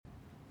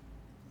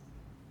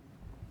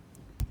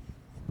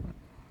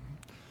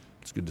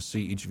It's good to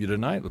see each of you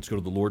tonight. Let's go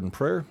to the Lord in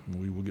prayer,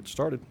 and we will get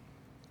started.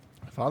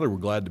 Father, we're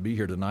glad to be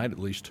here tonight. At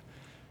least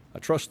I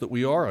trust that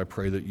we are. I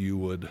pray that you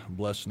would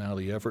bless now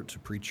the effort to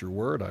preach your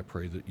word. I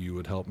pray that you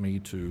would help me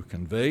to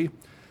convey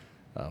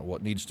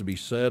what needs to be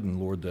said, and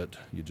Lord, that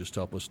you just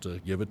help us to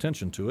give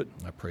attention to it.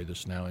 I pray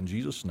this now in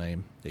Jesus'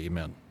 name.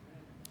 Amen.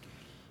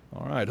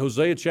 All right,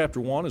 Hosea chapter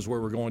 1 is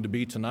where we're going to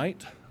be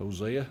tonight.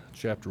 Hosea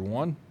chapter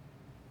 1.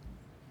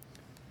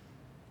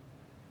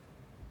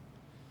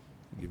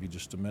 I'll give you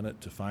just a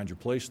minute to find your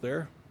place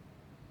there.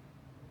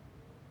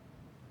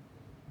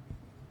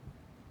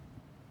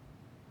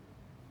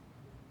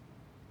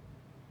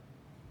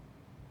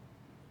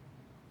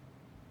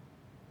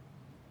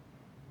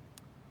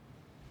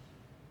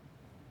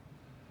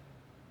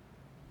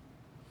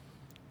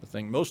 I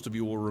think most of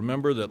you will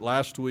remember that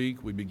last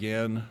week we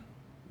began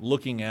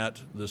looking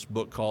at this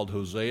book called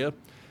Hosea,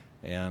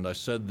 and I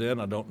said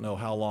then I don't know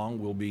how long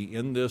we'll be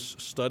in this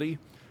study.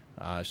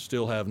 I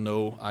still have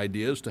no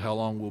idea as to how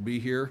long we'll be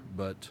here,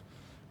 but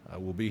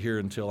we'll be here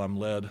until I'm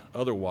led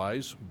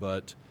otherwise.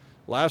 But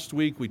last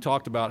week we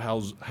talked about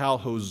how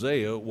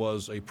Hosea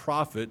was a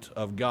prophet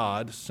of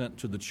God sent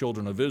to the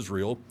children of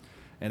Israel,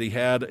 and he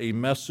had a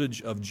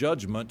message of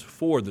judgment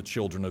for the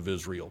children of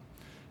Israel.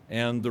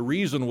 And the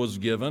reason was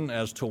given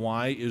as to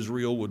why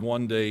Israel would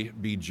one day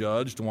be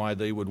judged, why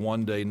they would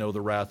one day know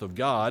the wrath of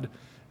God.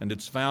 And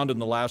it's found in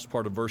the last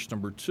part of verse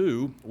number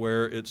 2,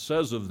 where it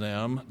says of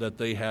them that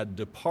they had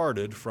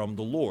departed from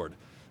the Lord,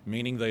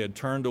 meaning they had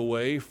turned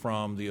away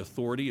from the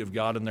authority of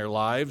God in their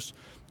lives.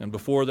 And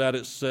before that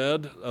it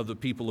said of the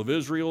people of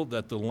Israel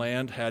that the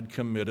land had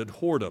committed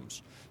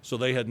whoredoms. So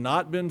they had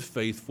not been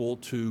faithful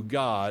to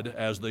God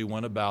as they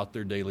went about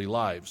their daily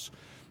lives.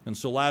 And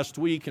so last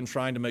week, in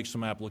trying to make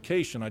some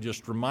application, I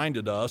just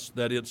reminded us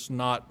that it's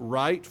not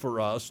right for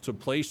us to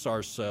place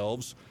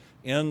ourselves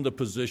in the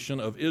position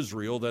of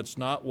Israel. That's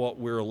not what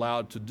we're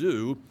allowed to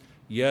do,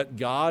 yet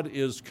God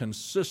is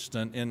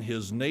consistent in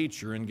his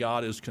nature and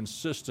God is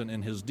consistent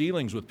in his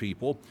dealings with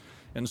people.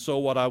 And so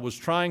what I was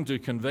trying to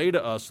convey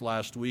to us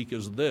last week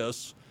is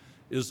this,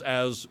 is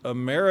as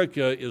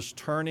America is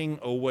turning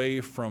away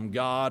from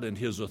God and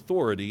his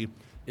authority,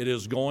 it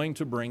is going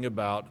to bring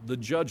about the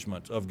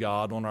judgment of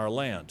God on our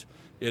land.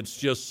 It's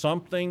just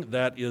something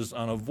that is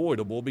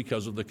unavoidable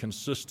because of the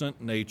consistent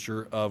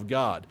nature of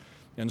God.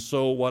 And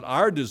so what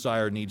our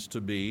desire needs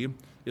to be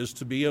is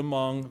to be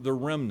among the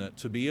remnant,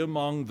 to be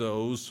among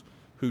those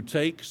who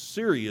take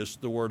serious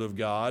the Word of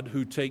God,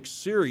 who take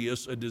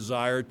serious a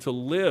desire to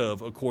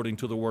live according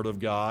to the Word of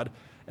God,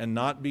 and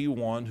not be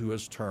one who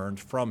has turned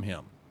from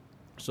Him.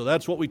 So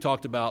that's what we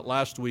talked about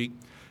last week.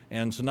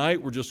 And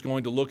tonight we're just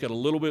going to look at a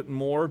little bit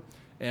more.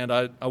 And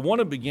I want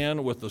to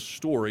begin with a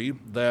story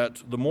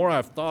that the more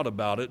I've thought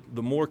about it,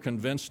 the more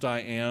convinced I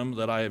am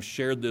that I have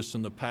shared this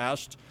in the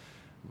past.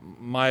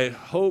 My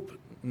hope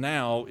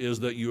now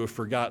is that you have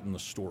forgotten the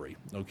story,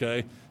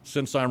 okay?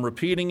 Since I'm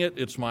repeating it,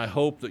 it's my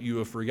hope that you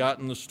have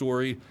forgotten the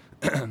story.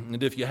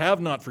 And if you have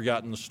not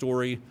forgotten the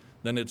story,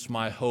 then it's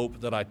my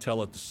hope that I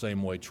tell it the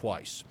same way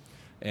twice.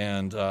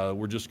 And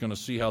we're just going to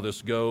see how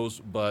this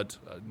goes. But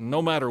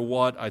no matter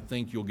what, I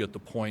think you'll get the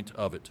point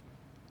of it.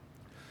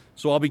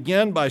 So I'll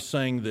begin by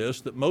saying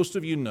this, that most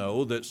of you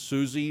know that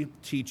Susie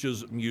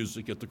teaches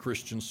music at the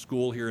Christian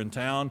school here in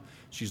town.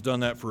 She's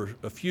done that for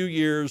a few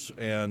years,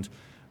 and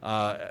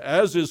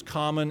as is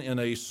common in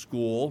a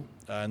school,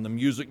 in the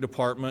music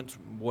department,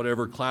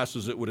 whatever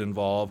classes it would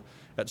involve,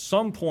 at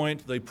some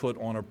point they put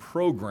on a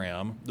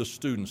program, the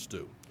students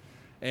do.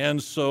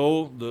 And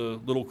so the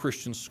little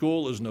Christian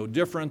school is no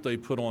different. They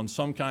put on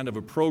some kind of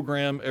a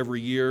program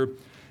every year,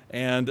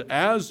 and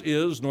as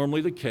is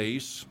normally the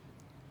case,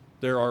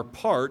 there are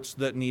parts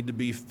that need to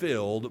be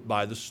filled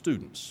by the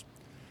students.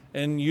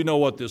 And you know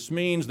what this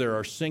means. There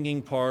are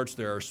singing parts,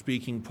 there are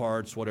speaking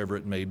parts, whatever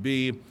it may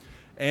be.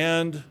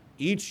 And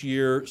each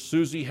year,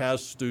 Susie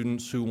has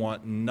students who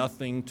want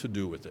nothing to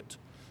do with it.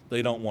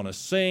 They don't want to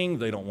sing,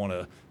 they don't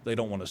want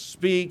to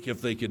speak.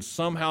 If they could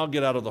somehow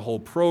get out of the whole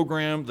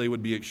program, they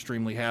would be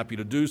extremely happy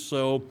to do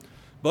so.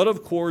 But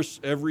of course,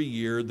 every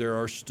year there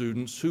are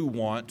students who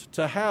want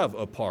to have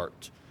a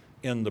part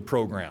in the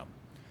program.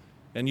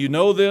 And you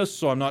know this,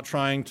 so I'm not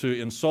trying to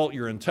insult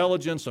your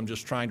intelligence. I'm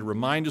just trying to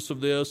remind us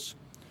of this,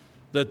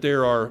 that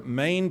there are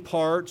main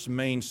parts,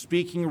 main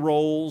speaking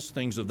roles,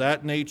 things of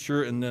that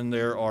nature, and then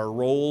there are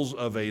roles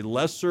of a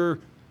lesser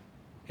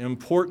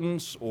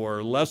importance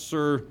or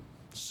lesser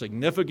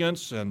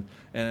significance, and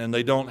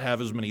they don't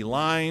have as many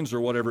lines or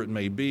whatever it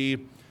may be.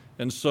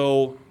 And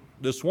so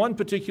this one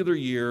particular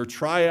year,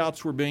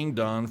 tryouts were being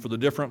done for the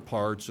different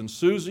parts, and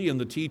Susie and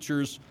the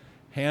teachers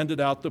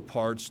handed out the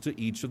parts to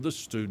each of the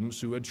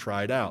students who had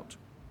tried out.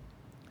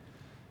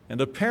 And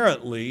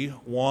apparently,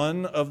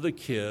 one of the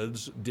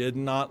kids did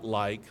not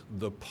like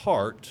the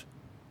part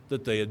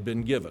that they had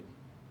been given.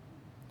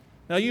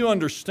 Now, you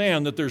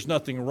understand that there's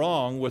nothing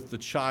wrong with the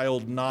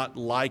child not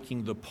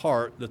liking the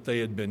part that they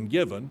had been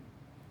given.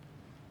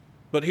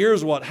 But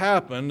here's what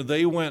happened.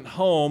 They went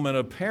home and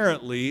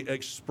apparently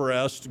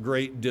expressed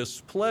great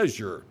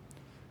displeasure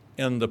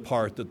in the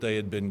part that they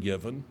had been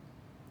given.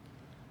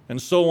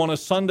 And so on a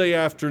Sunday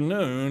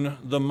afternoon,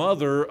 the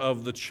mother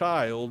of the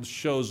child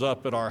shows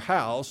up at our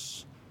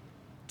house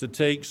to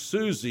take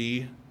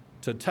Susie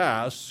to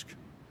task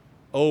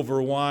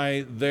over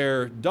why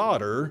their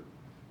daughter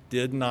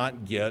did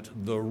not get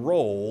the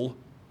role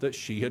that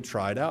she had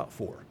tried out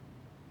for.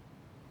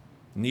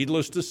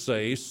 Needless to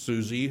say,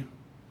 Susie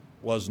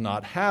was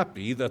not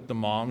happy that the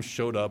mom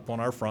showed up on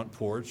our front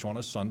porch on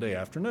a Sunday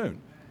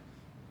afternoon.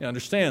 You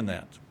understand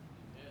that?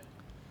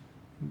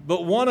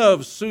 But one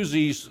of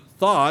Susie's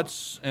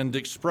thoughts and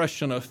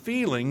expression of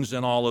feelings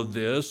in all of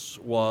this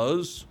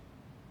was,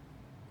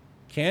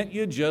 can't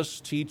you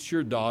just teach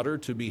your daughter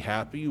to be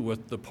happy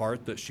with the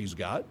part that she's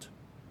got?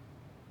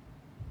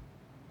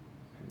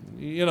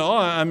 You know,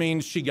 I mean,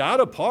 she got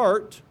a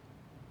part,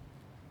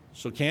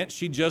 so can't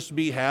she just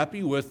be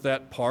happy with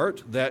that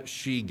part that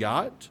she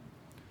got?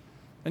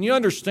 And you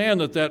understand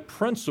that that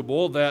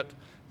principle, that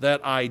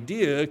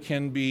idea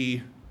can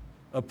be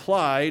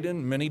applied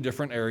in many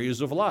different areas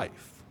of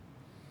life.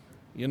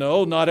 You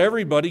know, not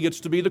everybody gets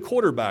to be the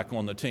quarterback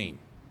on the team.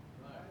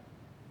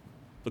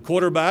 The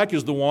quarterback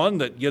is the one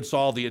that gets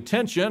all the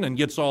attention and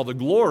gets all the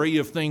glory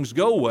if things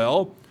go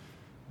well,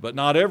 but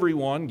not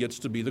everyone gets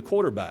to be the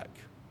quarterback.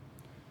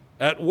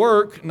 At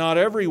work, not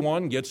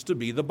everyone gets to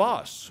be the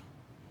boss.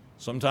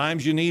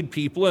 Sometimes you need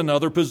people in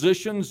other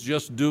positions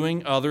just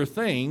doing other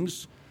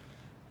things,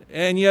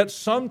 and yet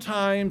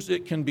sometimes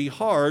it can be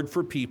hard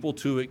for people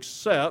to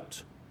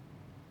accept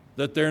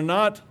that they're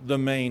not the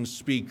main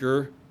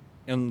speaker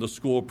in the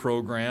school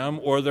program,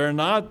 or they're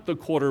not the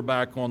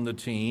quarterback on the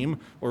team,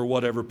 or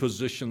whatever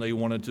position they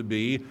want it to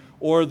be,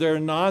 or they're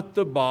not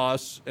the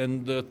boss,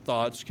 and the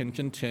thoughts can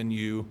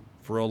continue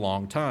for a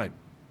long time.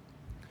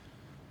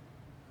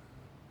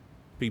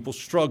 People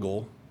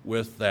struggle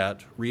with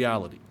that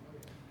reality.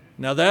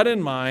 Now, that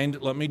in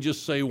mind, let me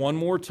just say one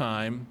more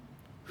time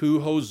who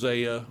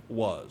Hosea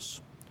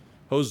was.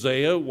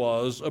 Hosea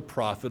was a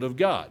prophet of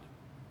God.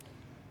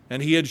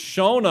 And he had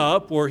shown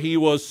up, or he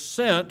was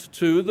sent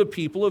to the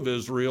people of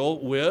Israel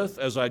with,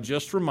 as I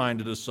just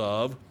reminded us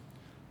of,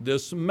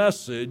 this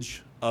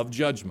message of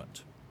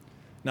judgment.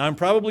 Now, I'm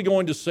probably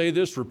going to say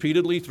this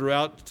repeatedly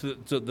throughout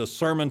the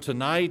sermon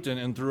tonight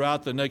and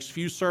throughout the next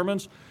few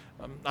sermons.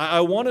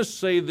 I want to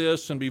say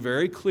this and be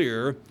very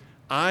clear.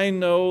 I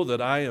know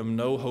that I am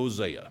no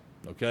Hosea,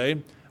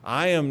 okay?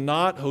 I am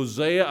not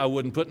Hosea. I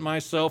wouldn't put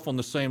myself on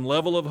the same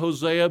level of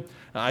Hosea.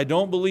 I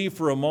don't believe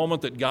for a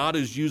moment that God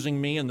is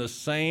using me in the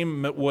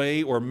same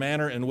way or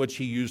manner in which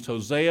he used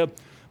Hosea.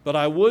 But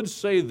I would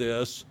say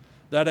this,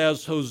 that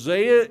as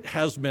Hosea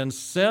has been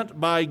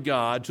sent by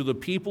God to the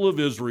people of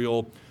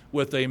Israel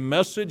with a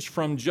message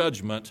from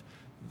judgment,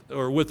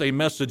 or with a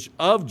message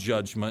of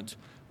judgment,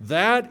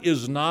 that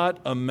is not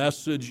a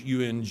message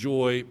you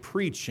enjoy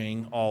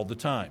preaching all the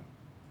time.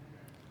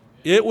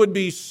 It would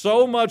be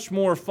so much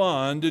more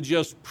fun to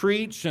just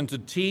preach and to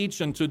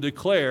teach and to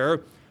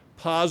declare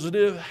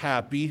positive,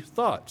 happy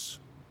thoughts.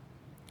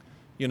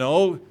 You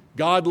know,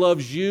 God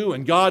loves you,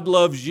 and God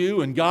loves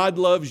you, and God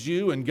loves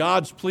you, and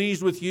God's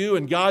pleased with you,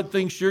 and God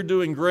thinks you're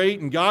doing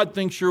great, and God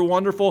thinks you're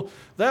wonderful.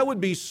 That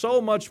would be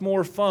so much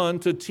more fun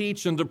to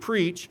teach and to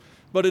preach,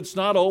 but it's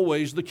not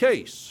always the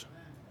case.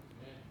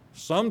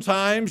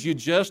 Sometimes you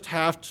just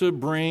have to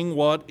bring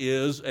what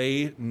is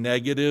a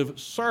negative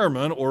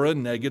sermon or a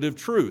negative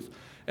truth.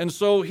 And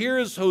so here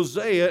is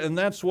Hosea, and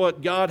that's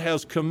what God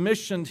has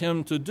commissioned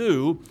him to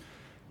do.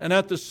 And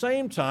at the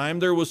same time,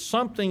 there was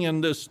something in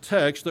this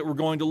text that we're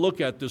going to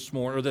look at this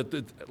morning,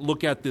 or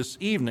look at this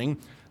evening,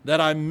 that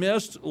I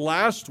missed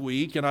last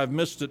week, and I've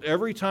missed it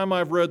every time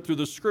I've read through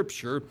the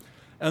Scripture.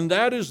 And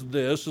that is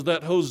this, is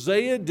that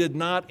Hosea did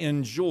not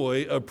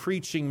enjoy a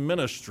preaching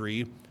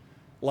ministry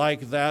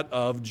like that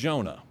of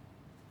Jonah,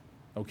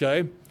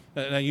 okay?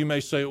 Now you may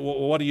say, well,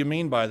 what do you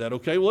mean by that?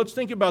 Okay, well, let's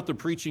think about the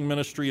preaching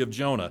ministry of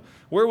Jonah.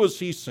 Where was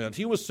he sent?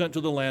 He was sent to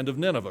the land of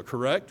Nineveh,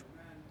 correct?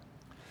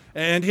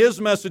 And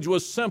his message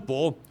was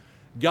simple.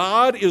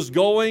 God is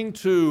going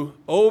to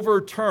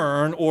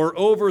overturn or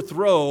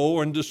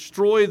overthrow and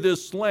destroy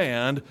this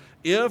land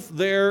if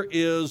there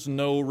is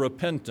no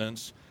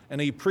repentance. And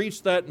he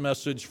preached that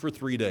message for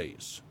 3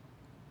 days,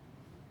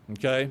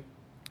 okay?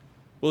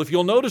 Well, if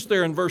you'll notice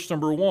there in verse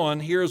number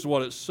 1, here's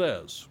what it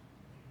says.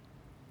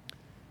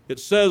 It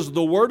says,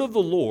 the word of the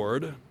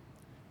Lord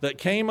that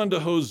came unto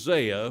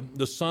Hosea,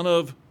 the son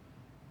of,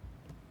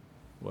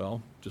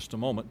 well, just a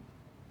moment,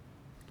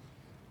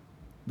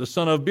 the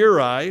son of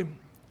Beeri,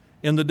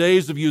 in the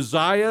days of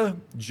Uzziah,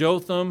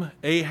 Jotham,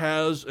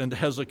 Ahaz, and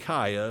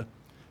Hezekiah,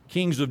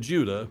 kings of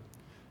Judah,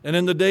 and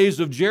in the days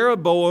of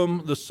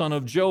Jeroboam, the son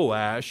of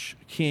Joash,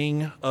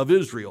 king of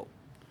Israel.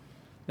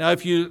 Now,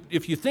 if you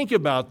think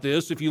about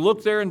this, if you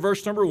look there in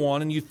verse number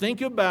 1 and you think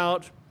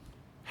about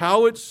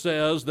how it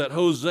says that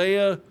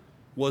Hosea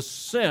was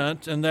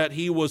sent and that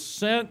he was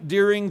sent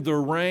during the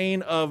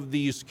reign of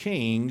these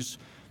kings,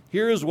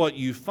 here's what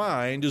you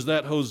find is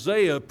that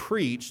Hosea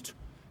preached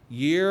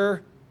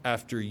year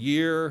after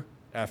year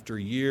after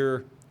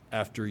year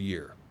after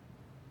year.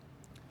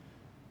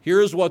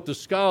 Here's what the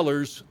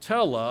scholars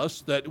tell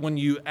us, that when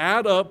you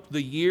add up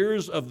the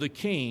years of the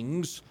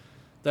kings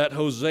that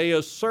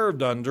Hosea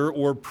served under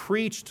or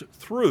preached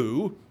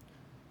through,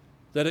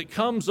 that it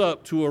comes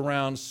up to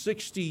around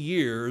 60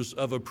 years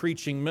of a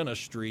preaching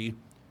ministry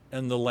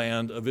in the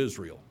land of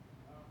Israel.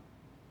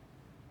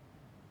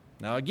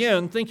 Now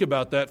again, think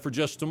about that for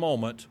just a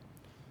moment.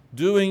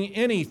 Doing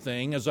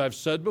anything, as I've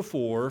said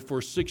before,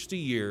 for 60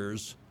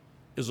 years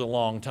is a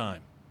long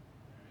time.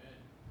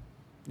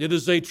 It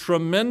is a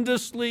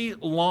tremendously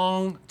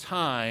long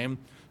time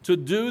to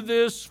do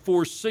this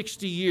for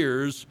 60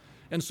 years.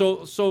 And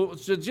so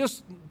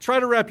just try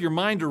to wrap your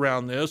mind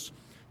around this.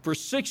 For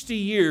 60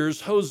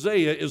 years,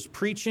 Hosea is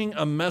preaching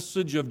a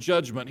message of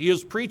judgment. He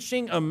is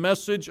preaching a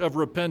message of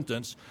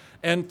repentance.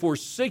 And for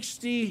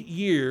 60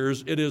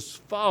 years, it is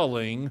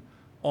falling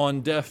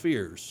on deaf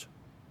ears.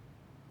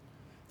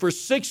 For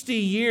 60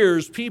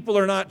 years, people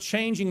are not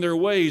changing their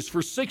ways.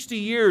 For 60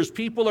 years,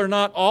 people are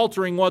not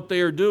altering what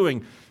they are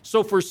doing.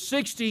 So for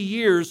 60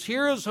 years,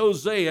 here is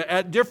Hosea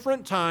at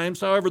different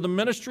times. However, the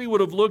ministry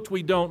would have looked,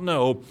 we don't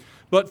know.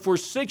 But for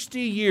 60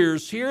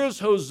 years, here is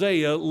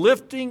Hosea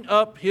lifting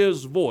up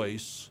his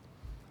voice,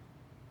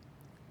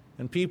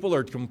 and people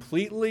are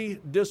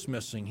completely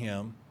dismissing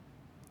him,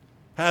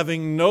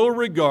 having no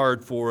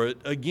regard for it,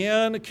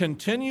 again,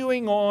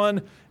 continuing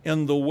on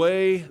in the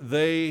way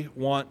they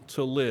want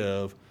to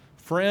live.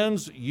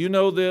 Friends, you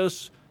know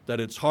this, that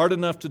it's hard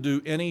enough to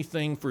do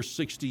anything for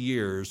 60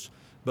 years,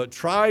 but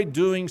try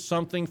doing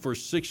something for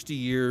 60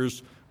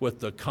 years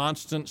with the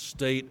constant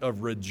state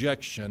of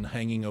rejection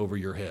hanging over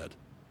your head.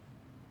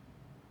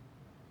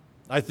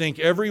 I think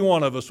every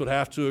one of us would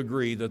have to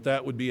agree that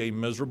that would be a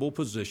miserable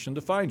position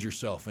to find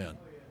yourself in.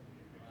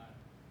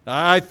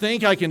 I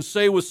think I can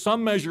say with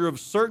some measure of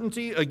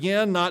certainty,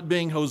 again, not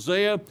being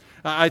Hosea,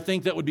 I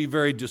think that would be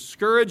very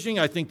discouraging.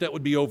 I think that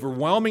would be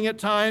overwhelming at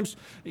times.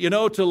 You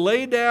know, to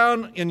lay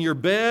down in your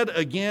bed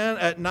again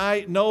at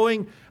night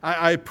knowing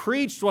I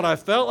preached what I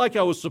felt like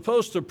I was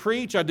supposed to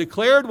preach. I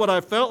declared what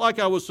I felt like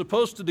I was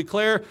supposed to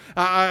declare.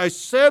 I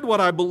said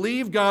what I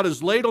believe God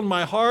has laid on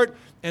my heart,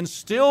 and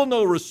still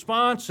no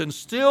response and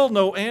still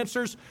no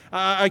answers.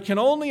 I can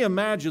only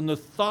imagine the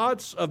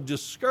thoughts of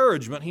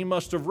discouragement he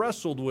must have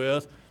wrestled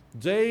with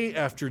day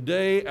after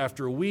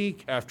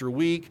week after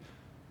week,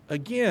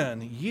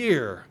 again,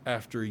 year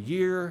after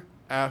year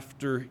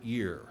after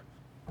year.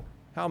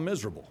 How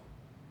miserable.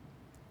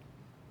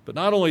 But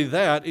not only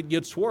that, it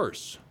gets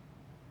worse.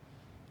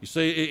 You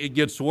say it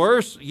gets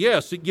worse?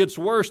 Yes, it gets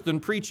worse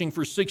than preaching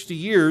for 60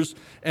 years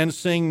and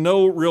seeing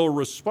no real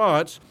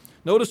response.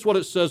 Notice what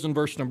it says in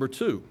verse number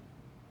 2.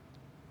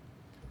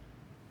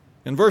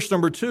 In verse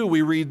number 2,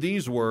 we read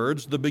these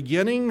words, "The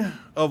beginning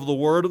of the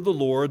word of the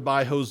Lord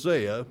by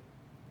Hosea.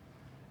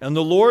 And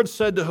the Lord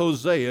said to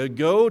Hosea,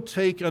 Go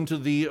take unto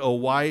thee a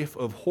wife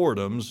of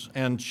whoredoms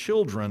and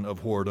children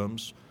of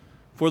whoredoms,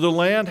 for the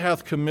land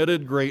hath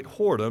committed great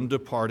whoredom,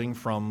 departing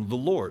from the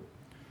Lord."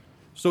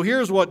 So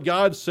here's what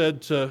God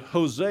said to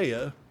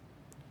Hosea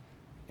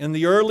in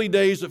the early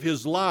days of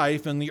his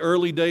life, in the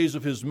early days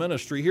of his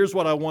ministry. Here's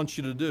what I want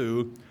you to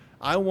do.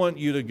 I want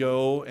you to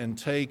go and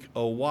take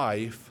a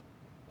wife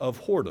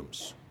of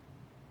whoredoms.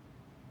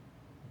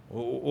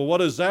 Well, what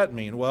does that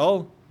mean?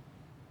 Well,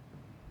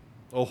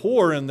 a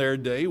whore in their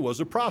day was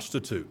a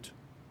prostitute.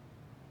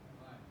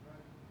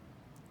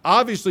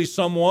 Obviously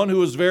someone who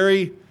was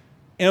very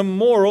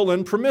immoral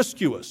and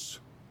promiscuous.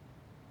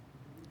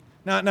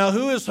 Now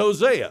who is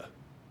Hosea?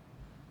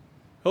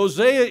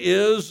 Hosea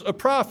is a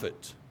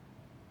prophet.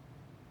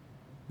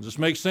 Does this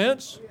make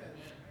sense?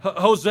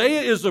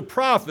 Hosea is a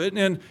prophet,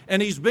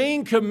 and he's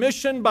being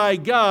commissioned by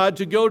God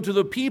to go to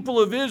the people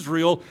of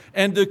Israel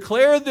and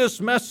declare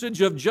this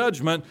message of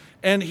judgment.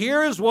 And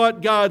here is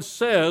what God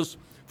says,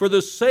 for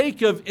the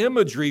sake of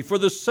imagery, for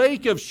the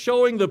sake of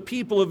showing the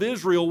people of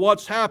Israel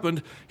what's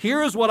happened,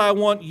 here is what I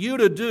want you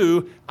to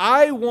do.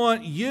 I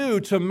want you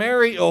to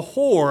marry a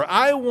whore.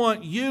 I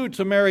want you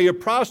to marry a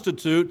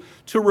prostitute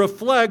to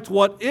reflect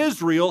what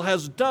Israel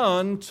has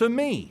done to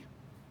me.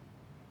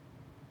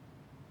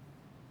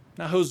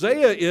 Now,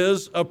 Hosea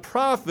is a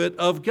prophet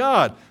of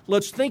God.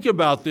 Let's think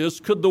about this.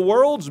 Could the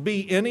worlds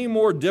be any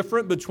more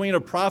different between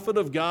a prophet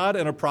of God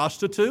and a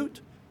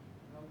prostitute?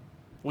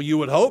 Well, you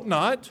would hope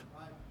not.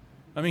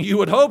 I mean, you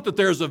would hope that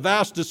there's a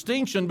vast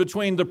distinction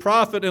between the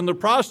prophet and the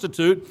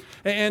prostitute.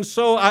 And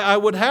so I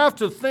would have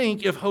to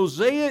think if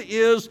Hosea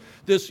is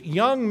this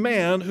young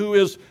man who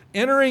is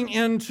entering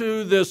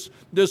into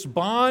this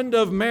bond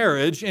of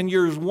marriage, and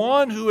you're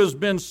one who has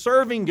been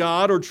serving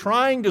God or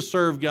trying to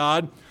serve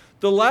God,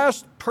 the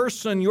last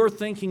person you're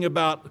thinking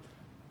about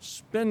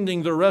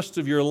spending the rest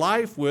of your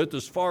life with,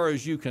 as far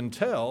as you can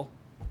tell,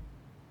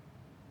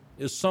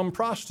 is some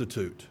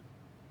prostitute.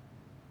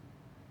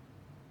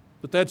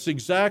 But that's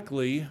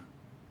exactly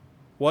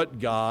what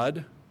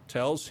God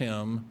tells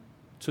him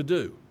to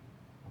do.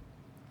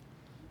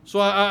 So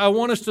I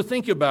want us to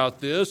think about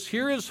this.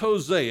 Here is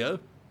Hosea,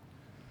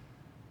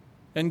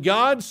 and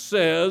God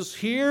says,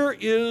 here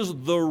is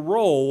the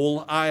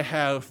role I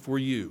have for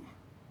you.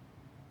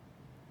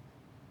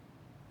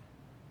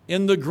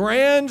 In the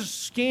grand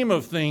scheme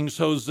of things,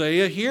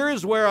 Hosea, here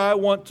is where I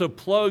want to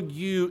plug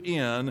you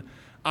in.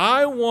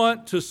 I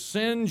want to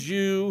send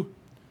you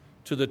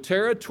to the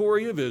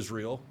territory of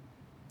Israel.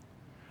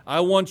 I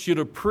want you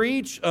to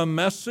preach a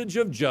message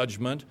of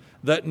judgment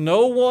that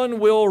no one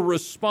will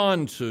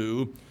respond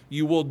to.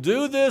 You will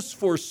do this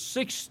for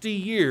 60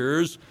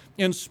 years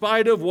in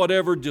spite of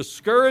whatever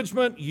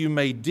discouragement you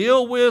may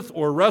deal with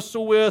or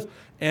wrestle with.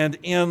 And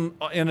in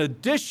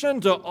addition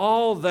to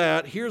all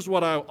that, here's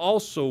what I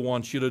also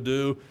want you to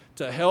do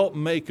to help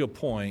make a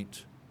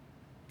point.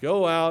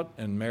 Go out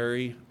and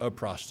marry a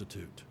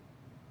prostitute.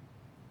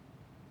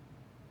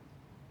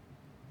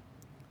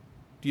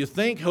 Do you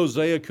think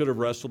Hosea could have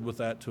wrestled with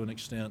that to an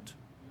extent?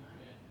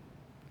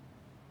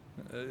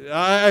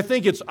 I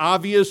think it's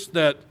obvious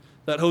that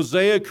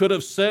Hosea could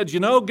have said,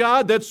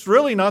 God, that's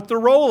really not the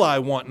role I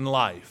want in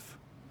life.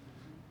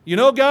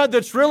 God,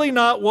 that's really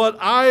not what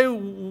I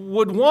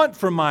would want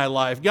from my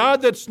life.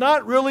 God, that's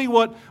not really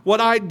what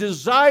I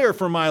desire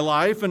for my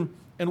life. And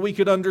we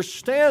could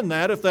understand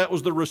that if that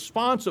was the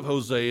response of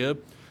Hosea.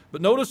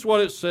 But notice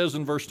what it says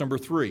in verse number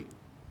 3.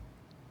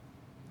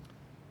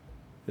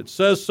 It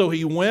says, "So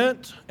he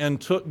went and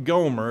took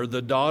Gomer,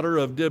 the daughter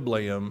of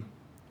Diblaim,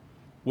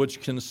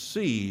 which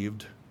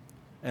conceived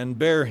and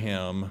bare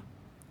him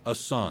a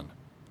son."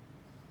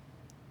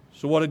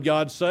 So what did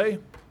God say?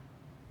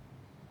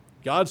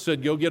 God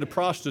said, go get a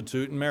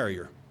prostitute and marry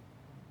her.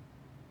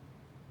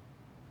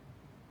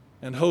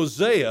 And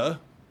Hosea,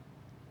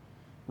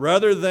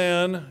 rather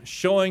than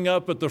showing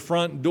up at the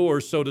front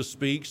door, so to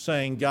speak,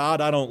 saying,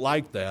 God, I don't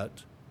like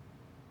that,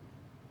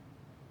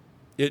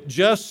 it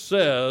just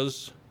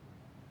says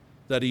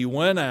that he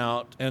went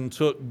out and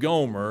took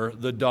Gomer,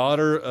 the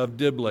daughter of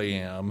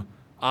Diblaim.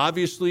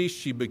 Obviously,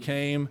 she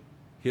became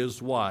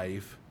his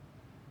wife,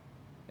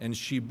 and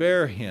she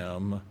bare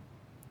him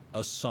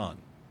a son.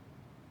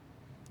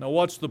 Now,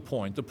 what's the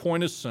point? The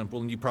point is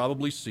simple, and you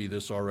probably see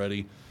this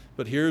already,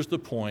 but here's the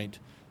point.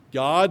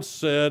 God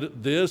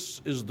said, this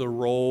is the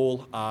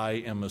role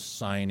I am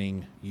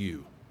assigning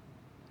you.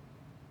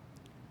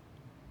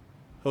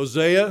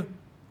 Hosea,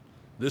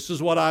 this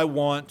is what I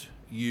want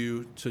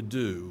you to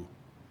do.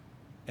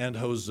 And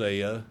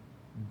Hosea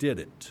did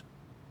it.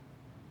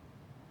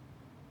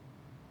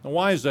 Now,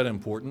 why is that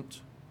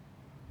important?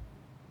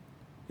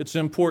 It's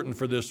important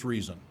for this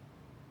reason.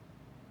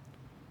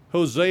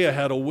 Hosea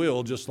had a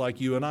will just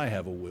like you and I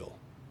have a will.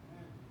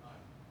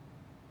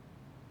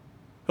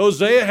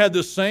 Hosea had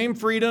the same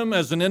freedom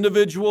as an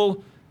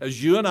individual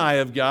as you and I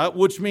have got,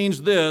 which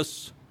means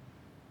this.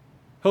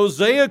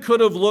 Hosea could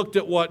have looked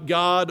at what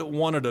God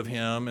wanted of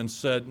him and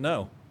said,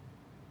 no,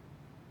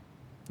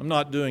 I'm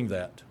not doing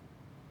that.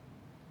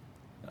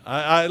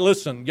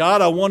 Listen,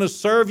 God, I want to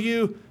serve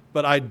you,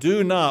 but I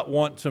do not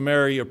want to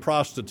marry a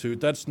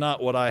prostitute. That's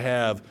not what I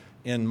have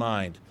in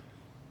mind.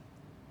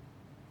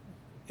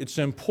 It's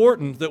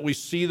important that we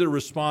see the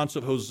response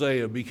of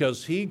Hosea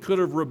because he could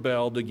have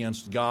rebelled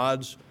against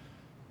God's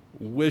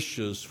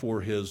wishes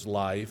for his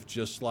life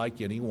just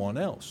like anyone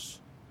else.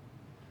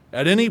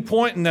 At any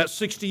point in that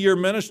 60-year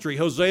ministry,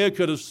 Hosea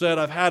could have said,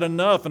 I've had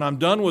enough and I'm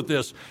done with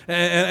this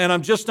and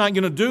I'm just not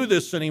going to do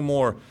this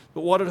anymore.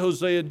 But what did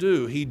Hosea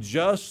do? He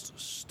just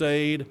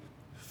stayed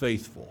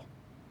faithful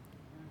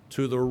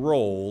to the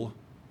role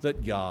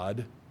that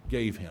God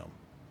gave him.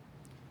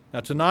 Now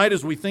tonight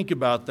as we think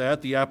about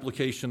that, the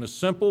application is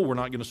simple. We're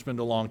not going to spend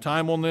a long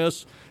time on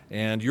this,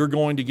 and you're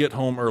going to get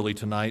home early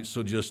tonight,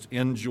 so just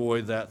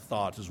enjoy that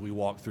thought as we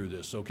walk through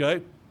this,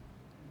 okay?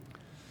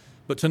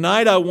 But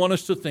tonight I want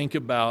us to think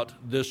about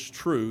this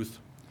truth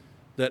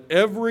that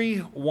every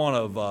one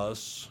of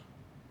us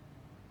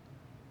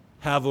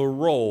have a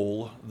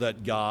role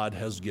that God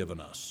has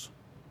given us.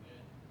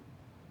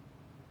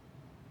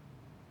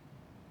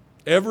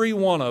 Every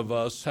one of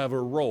us have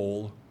a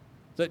role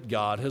that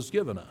God has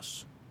given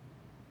us.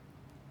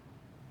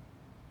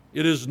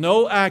 It is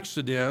no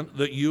accident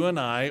that you and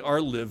I are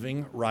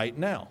living right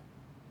now.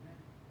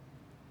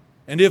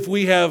 And if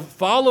we have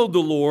followed the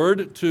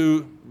Lord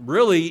to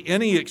really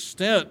any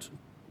extent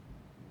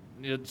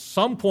at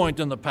some point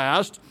in the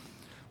past,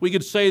 we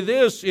could say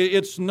this,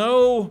 it's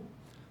no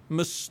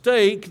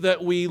mistake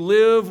that we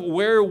live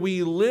where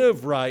we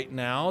live right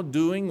now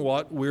doing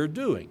what we're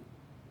doing.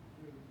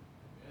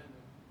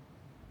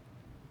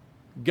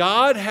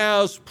 God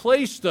has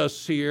placed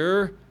us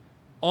here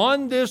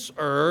on this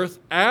earth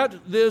at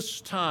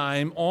this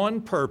time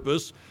on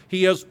purpose.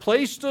 He has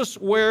placed us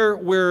where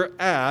we're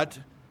at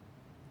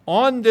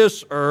on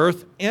this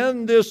earth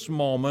in this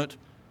moment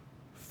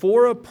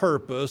for a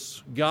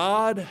purpose.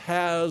 God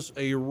has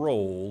a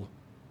role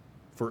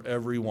for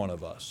every one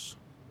of us.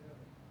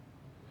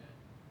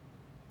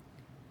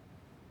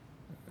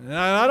 And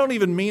I don't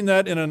even mean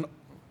that in an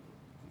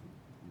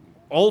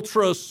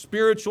ultra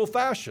spiritual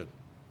fashion.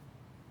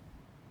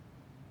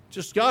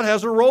 Just God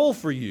has a role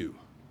for you.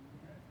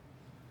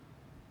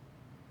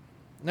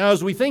 Now,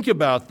 as we think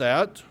about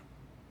that,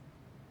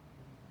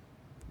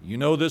 you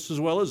know this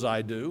as well as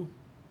I do,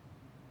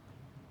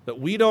 that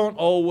we don't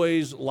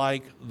always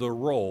like the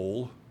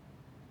role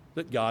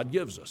that God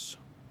gives us.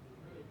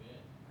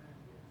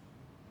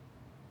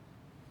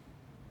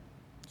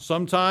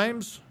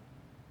 Sometimes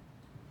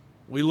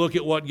We look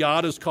at what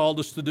God has called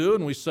us to do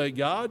and we say,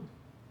 God,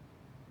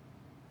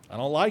 I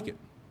don't like it.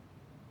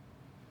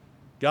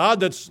 God,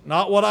 that's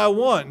not what I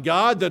want.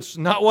 God, that's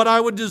not what I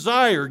would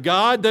desire.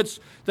 God, that's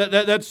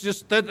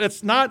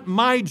not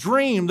my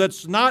dream.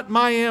 That's not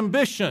my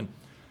ambition.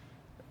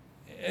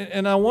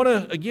 And I want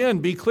to, again,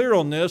 be clear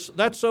on this.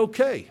 That's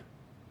okay.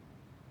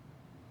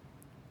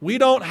 We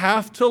don't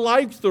have to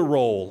like the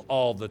role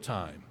all the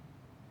time.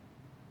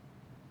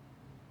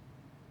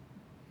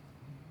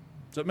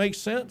 Does that make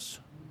sense?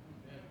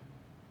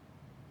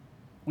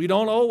 We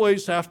don't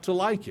always have to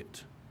like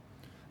it.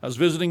 I was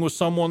visiting with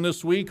someone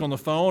this week on the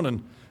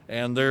phone,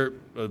 and they're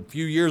a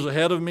few years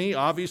ahead of me,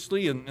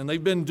 obviously, and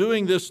they've been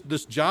doing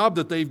this job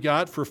that they've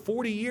got for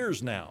 40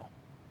 years now.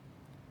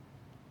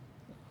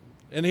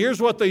 And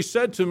here's what they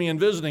said to me in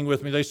visiting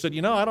with me. They said,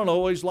 I don't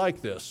always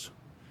like this.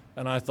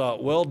 And I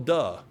thought, well,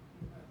 duh.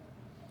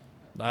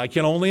 I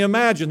can only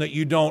imagine that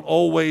you don't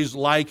always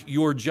like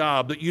your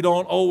job, that you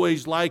don't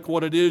always like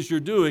what it is you're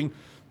doing.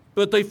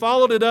 But they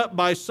followed it up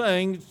by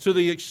saying, to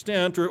the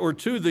extent or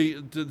to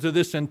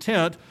this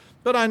intent,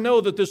 but I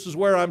know that this is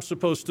where I'm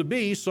supposed to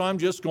be, so I'm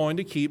just going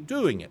to keep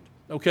doing it.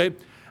 Okay?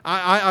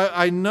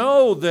 I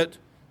know that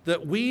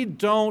we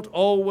don't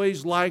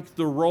always like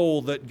the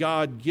role that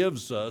God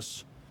gives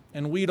us,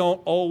 and we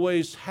don't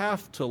always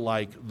have to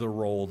like the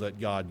role that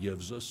God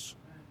gives us.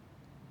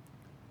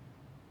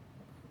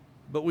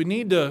 But we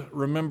need to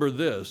remember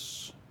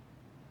this.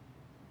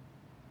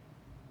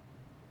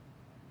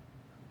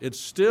 It's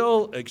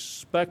still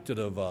expected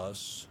of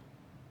us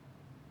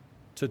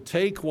to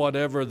take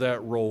whatever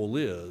that role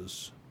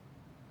is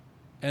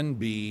and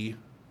be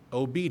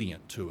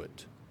obedient to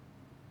it.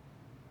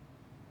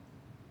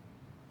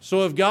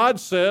 So if God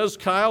says,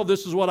 Kyle,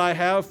 this is what I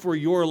have for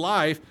your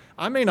life,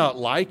 I may not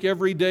like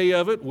every day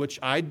of it, which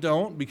I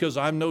don't because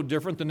I'm no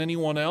different than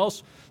anyone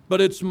else, but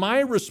it's my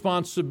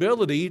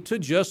responsibility to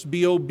just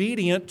be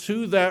obedient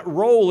to that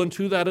role and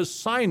to that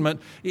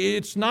assignment.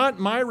 It's not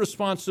my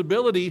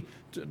responsibility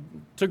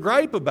to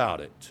gripe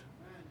about it.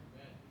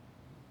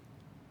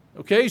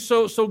 Okay,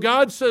 so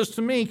God says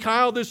to me,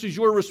 Kyle, this is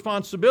your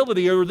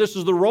responsibility, or this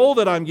is the role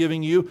that I'm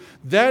giving you.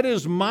 That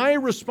is my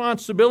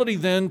responsibility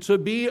then to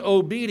be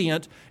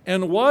obedient.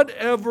 And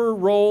whatever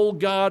role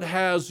God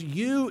has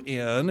you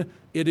in,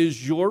 it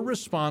is your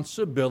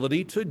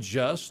responsibility to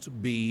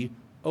just be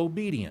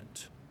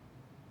obedient.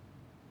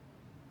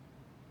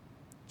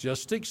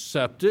 Just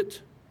accept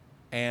it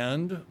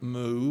and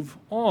move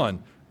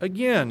on.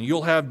 Again,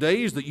 you'll have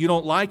days that you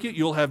don't like it.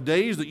 You'll have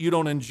days that you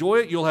don't enjoy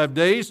it. You'll have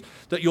days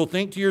that you'll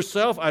think to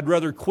yourself, I'd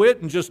rather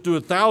quit and just do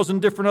 1,000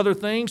 different other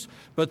things.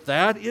 But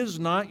that is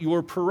not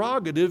your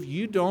prerogative.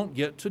 You don't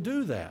get to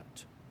do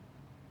that.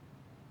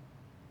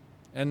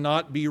 And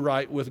not be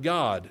right with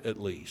God, at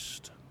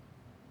least.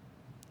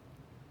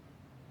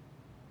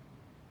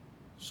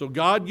 So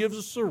God gives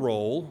us a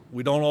role.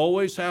 We don't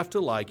always have to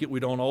like it. We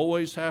don't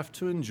always have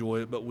to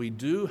enjoy it. But we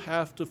do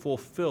have to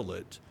fulfill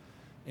it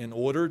in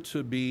order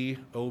to be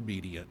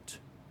obedient.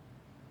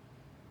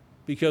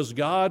 Because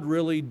God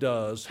really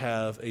does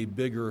have a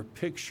bigger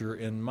picture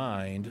in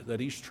mind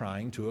that He's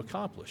trying to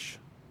accomplish.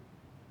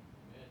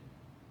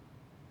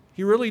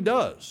 He really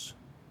does.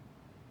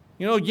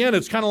 Again,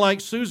 it's kind of like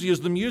Susie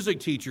as the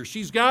music teacher.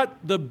 She's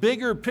got the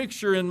bigger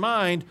picture in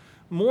mind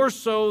more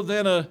so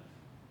than a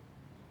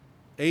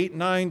 8,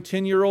 9,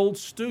 10-year-old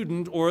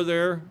student or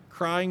their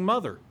crying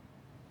mother.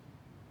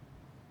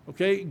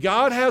 Okay,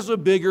 God has a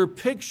bigger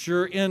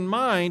picture in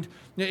mind,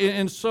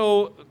 and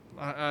so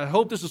I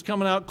hope this is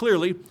coming out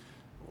clearly.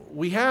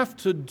 We have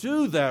to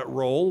do that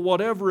role,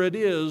 whatever it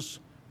is,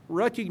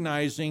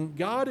 recognizing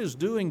God is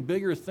doing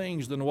bigger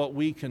things than what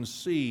we can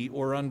see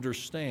or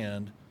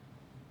understand.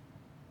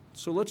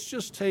 So let's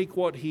just take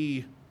what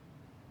He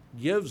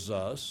gives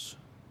us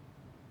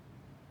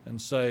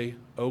and say,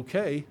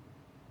 okay,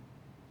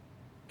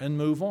 and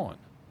move on.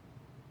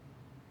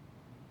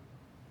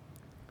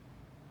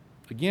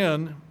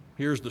 Again,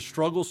 here's the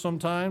struggle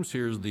sometimes.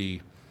 Here's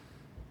the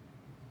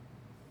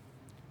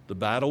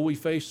battle we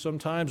face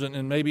sometimes.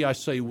 And maybe I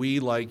say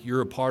we like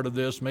you're a part of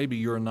this. Maybe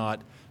you're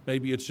not.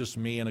 Maybe it's just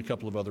me and a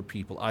couple of other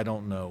people. I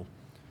don't know.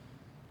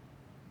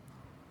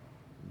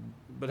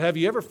 But have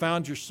you ever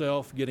found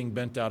yourself getting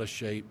bent out of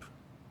shape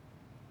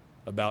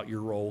about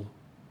your role?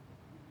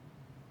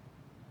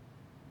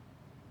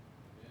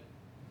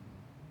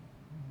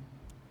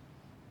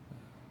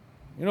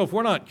 If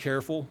we're not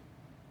careful,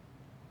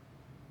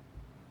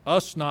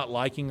 us not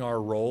liking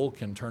our role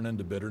can turn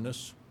into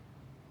bitterness,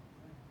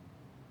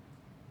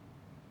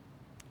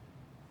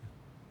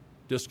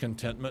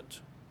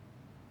 discontentment.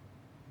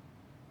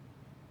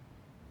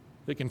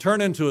 It can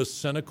turn into a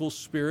cynical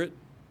spirit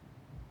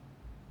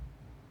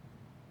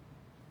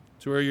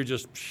to where you're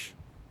just,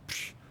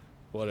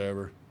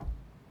 whatever.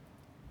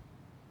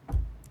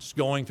 Just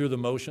going through the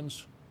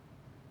motions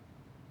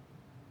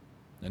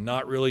and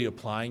not really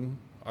applying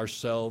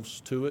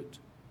ourselves to it.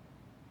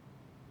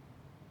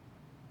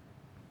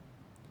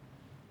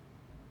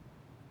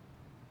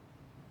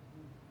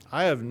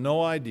 I have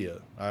no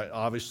idea.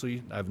 I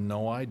have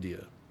no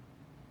idea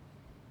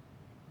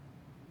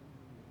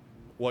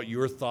what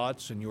your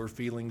thoughts and your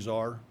feelings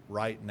are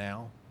right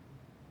now?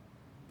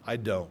 I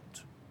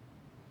don't.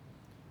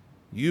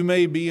 You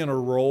may be in a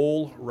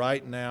role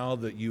right now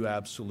that you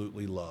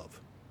absolutely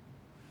love.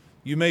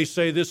 You may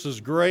say, this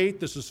is great,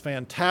 this is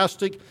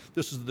fantastic,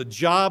 this is the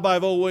job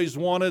I've always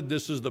wanted,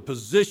 this is the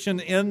position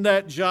in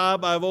that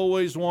job I've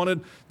always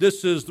wanted,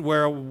 this is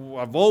where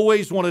I've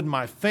always wanted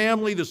my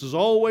family, this is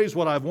always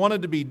what I've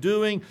wanted to be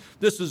doing,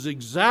 this is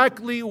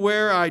exactly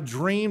where I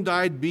dreamed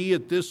I'd be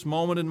at this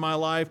moment in my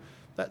life.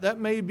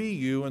 That may be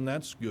you, and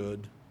that's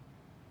good.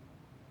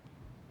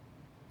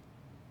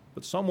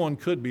 But someone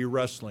could be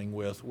wrestling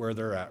with where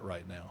they're at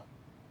right now.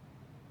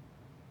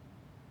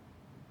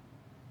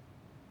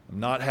 I'm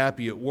not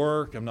happy at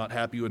work. I'm not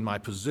happy with my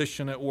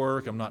position at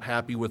work. I'm not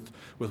happy with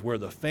where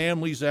the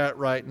family's at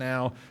right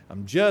now.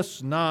 I'm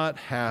just not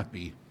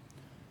happy.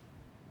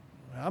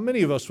 How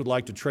many of us would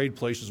like to trade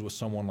places with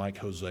someone like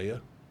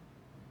Hosea?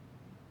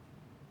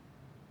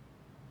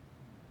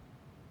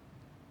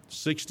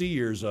 60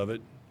 years of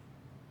it,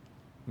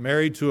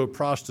 married to a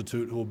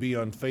prostitute who will be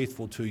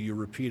unfaithful to you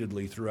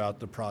repeatedly throughout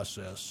the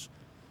process.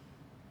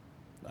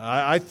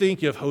 I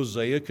think if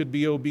Hosea could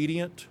be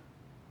obedient,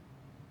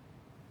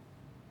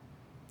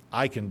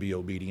 I can be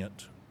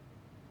obedient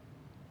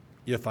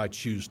if I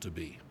choose to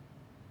be.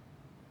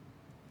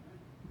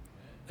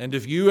 And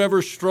if you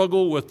ever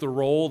struggle with the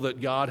role that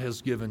God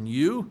has given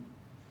you,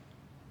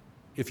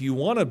 if you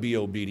want to be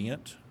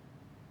obedient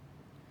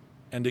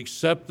and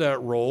accept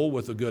that role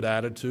with a good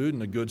attitude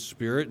and a good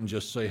spirit and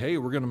just say, hey,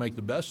 we're going to make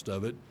the best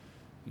of it,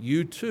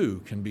 you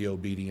too can be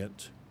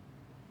obedient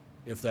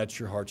if that's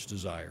your heart's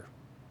desire.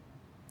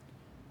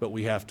 But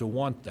we have to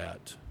want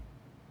that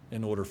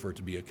in order for it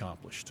to be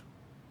accomplished.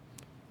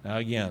 Now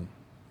again,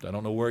 I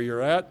don't know where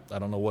you're at. I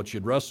don't know what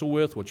you'd wrestle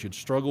with, what you'd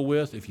struggle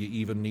with, if you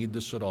even need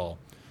this at all.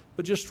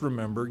 But just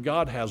remember,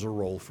 God has a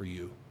role for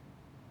you.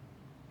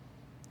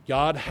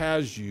 God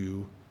has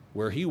you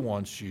where He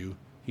wants you.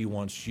 He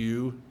wants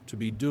you to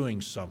be doing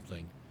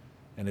something.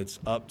 And it's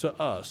up to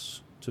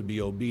us to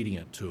be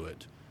obedient to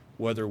it,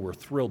 whether we're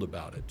thrilled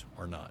about it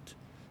or not.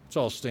 Let's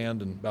all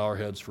stand and bow our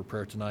heads for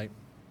prayer tonight.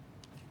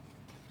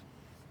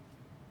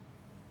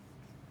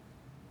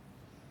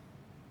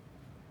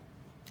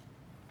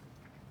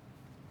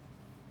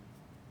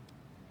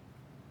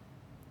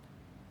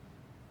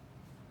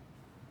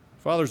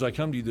 Fathers, I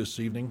come to you this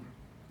evening.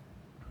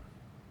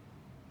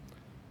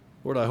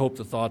 Lord, I hope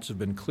the thoughts have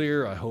been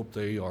clear. I hope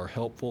they are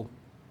helpful.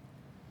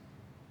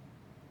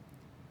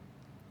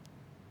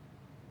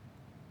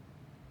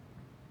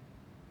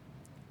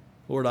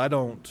 Lord, I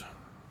don't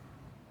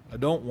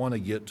want to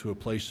get to a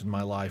place in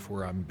my life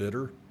where I'm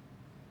bitter,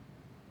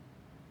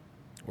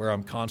 where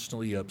I'm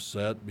constantly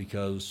upset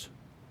because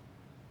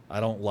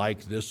I don't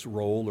like this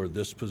role or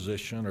this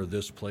position or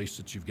this place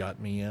that you've got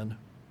me in.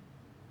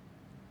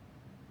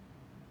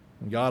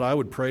 And God, I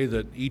would pray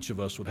that each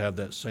of us would have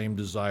that same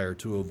desire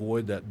to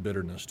avoid that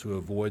bitterness, to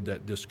avoid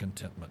that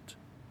discontentment.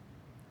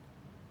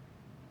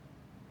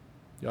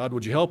 God,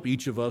 would you help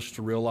each of us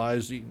to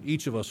realize,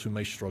 each of us who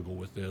may struggle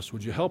with this,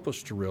 would you help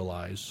us to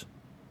realize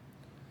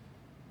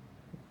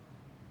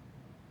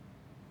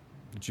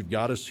that you've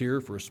got us here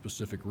for a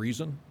specific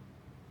reason?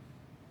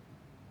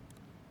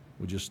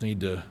 We just need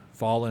to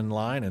fall in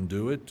line and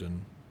do it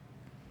and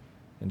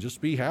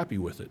just be happy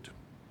with it.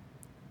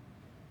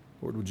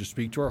 Lord, would you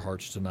speak to our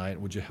hearts tonight?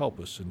 Would you help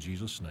us in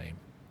Jesus' name?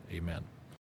 Amen.